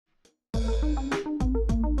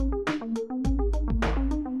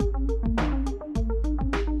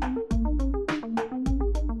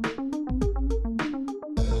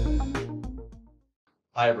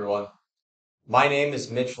Hi everyone, my name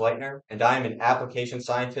is Mitch Leitner and I am an application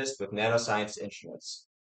scientist with Nanoscience Instruments.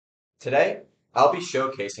 Today, I'll be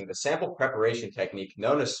showcasing the sample preparation technique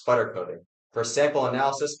known as sputter coating for sample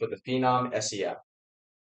analysis with the Phenom SEM.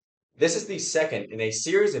 This is the second in a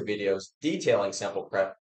series of videos detailing sample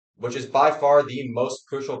prep, which is by far the most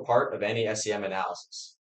crucial part of any SEM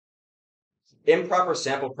analysis. Improper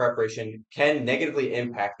sample preparation can negatively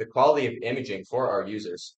impact the quality of imaging for our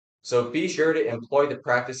users, so be sure to employ the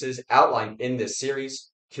practices outlined in this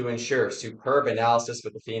series to ensure superb analysis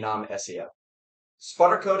with the Phenom SEM.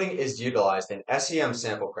 Sputter coating is utilized in SEM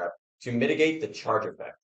sample prep to mitigate the charge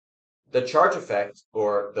effect. The charge effect,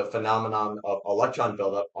 or the phenomenon of electron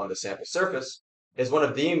buildup on the sample surface, is one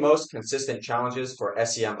of the most consistent challenges for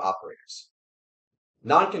SEM operators.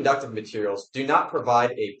 Non-conductive materials do not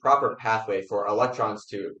provide a proper pathway for electrons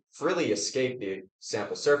to freely escape the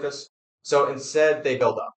sample surface, so instead they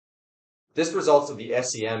build up. This results in the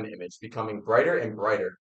SEM image becoming brighter and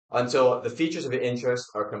brighter until the features of interest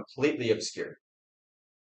are completely obscured.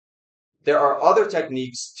 There are other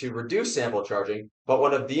techniques to reduce sample charging, but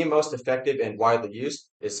one of the most effective and widely used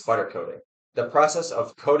is sputter coating, the process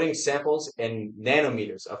of coating samples in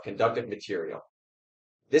nanometers of conductive material.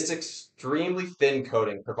 This extremely thin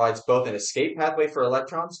coating provides both an escape pathway for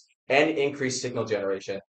electrons and increased signal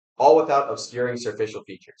generation, all without obscuring superficial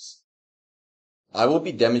features. I will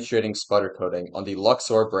be demonstrating sputter coating on the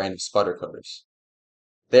Luxor brand of sputter coaters.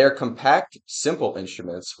 They are compact, simple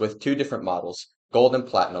instruments with two different models, gold and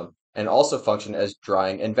platinum, and also function as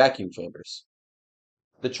drying and vacuum chambers.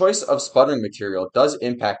 The choice of sputtering material does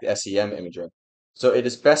impact SEM imaging, so it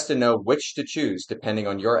is best to know which to choose depending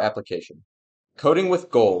on your application. Coating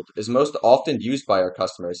with gold is most often used by our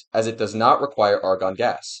customers as it does not require argon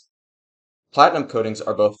gas. Platinum coatings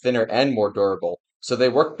are both thinner and more durable, so they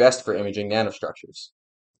work best for imaging nanostructures.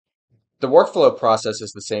 The workflow process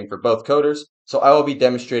is the same for both coaters, so I will be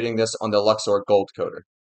demonstrating this on the Luxor Gold coater.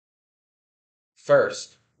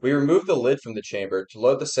 First, we remove the lid from the chamber to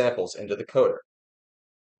load the samples into the coater.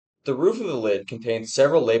 The roof of the lid contains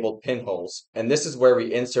several labeled pinholes, and this is where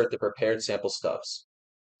we insert the prepared sample stubs.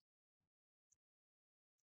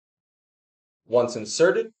 Once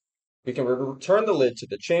inserted, we can return the lid to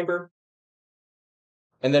the chamber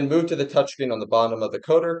and then move to the touchscreen on the bottom of the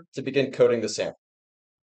coater to begin coating the sample.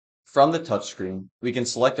 From the touchscreen, we can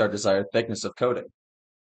select our desired thickness of coating.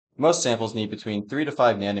 Most samples need between 3 to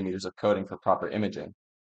 5 nanometers of coating for proper imaging,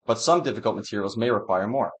 but some difficult materials may require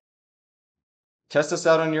more. Test this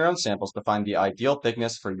out on your own samples to find the ideal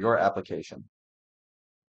thickness for your application.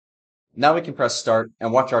 Now we can press start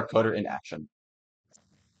and watch our coater in action.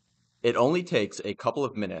 It only takes a couple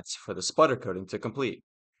of minutes for the sputter coating to complete.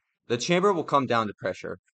 The chamber will come down to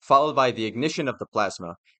pressure, followed by the ignition of the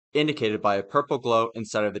plasma, indicated by a purple glow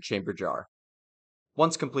inside of the chamber jar.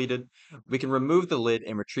 Once completed, we can remove the lid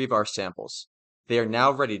and retrieve our samples. They are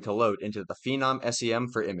now ready to load into the Phenom SEM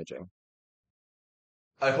for imaging.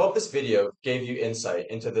 I hope this video gave you insight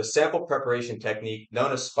into the sample preparation technique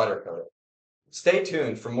known as sputter coating. Stay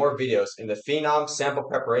tuned for more videos in the Phenom sample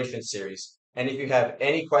preparation series, and if you have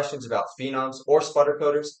any questions about phenoms or sputter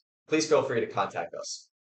coaters, please feel free to contact us.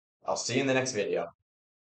 I'll see you in the next video.